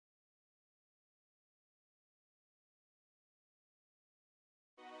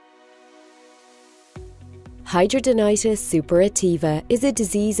Hidradenitis suppurativa is a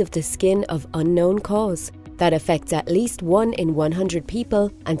disease of the skin of unknown cause that affects at least 1 in 100 people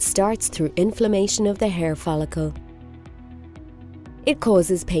and starts through inflammation of the hair follicle. It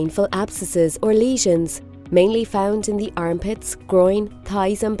causes painful abscesses or lesions, mainly found in the armpits, groin,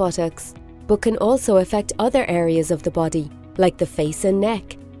 thighs and buttocks, but can also affect other areas of the body, like the face and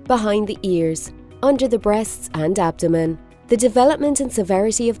neck, behind the ears, under the breasts and abdomen. The development and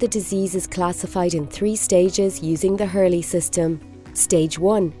severity of the disease is classified in 3 stages using the Hurley system. Stage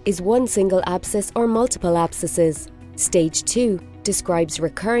 1 is 1 single abscess or multiple abscesses. Stage 2 describes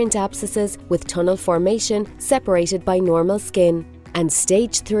recurrent abscesses with tunnel formation separated by normal skin. And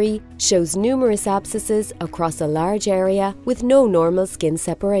Stage 3 shows numerous abscesses across a large area with no normal skin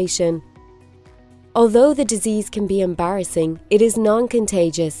separation. Although the disease can be embarrassing, it is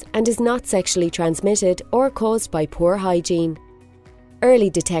non-contagious and is not sexually transmitted or caused by poor hygiene. Early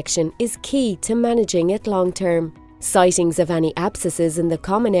detection is key to managing it long-term. Sightings of any abscesses in the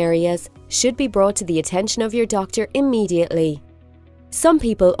common areas should be brought to the attention of your doctor immediately. Some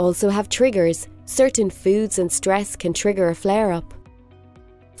people also have triggers. Certain foods and stress can trigger a flare-up.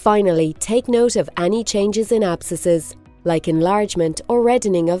 Finally, take note of any changes in abscesses, like enlargement or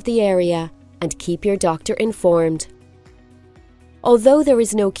reddening of the area, and keep your doctor informed. Although there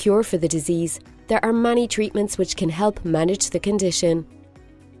is no cure for the disease, there are many treatments which can help manage the condition.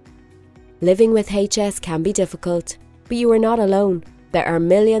 Living with HS can be difficult, but you are not alone. There are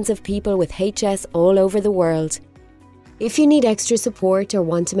millions of people with HS all over the world. If you need extra support or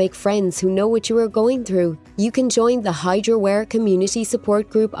want to make friends who know what you are going through, you can join the HidraWear community support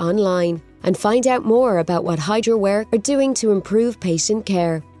group online and find out more about what HidraWear are doing to improve patient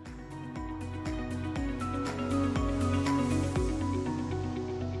care.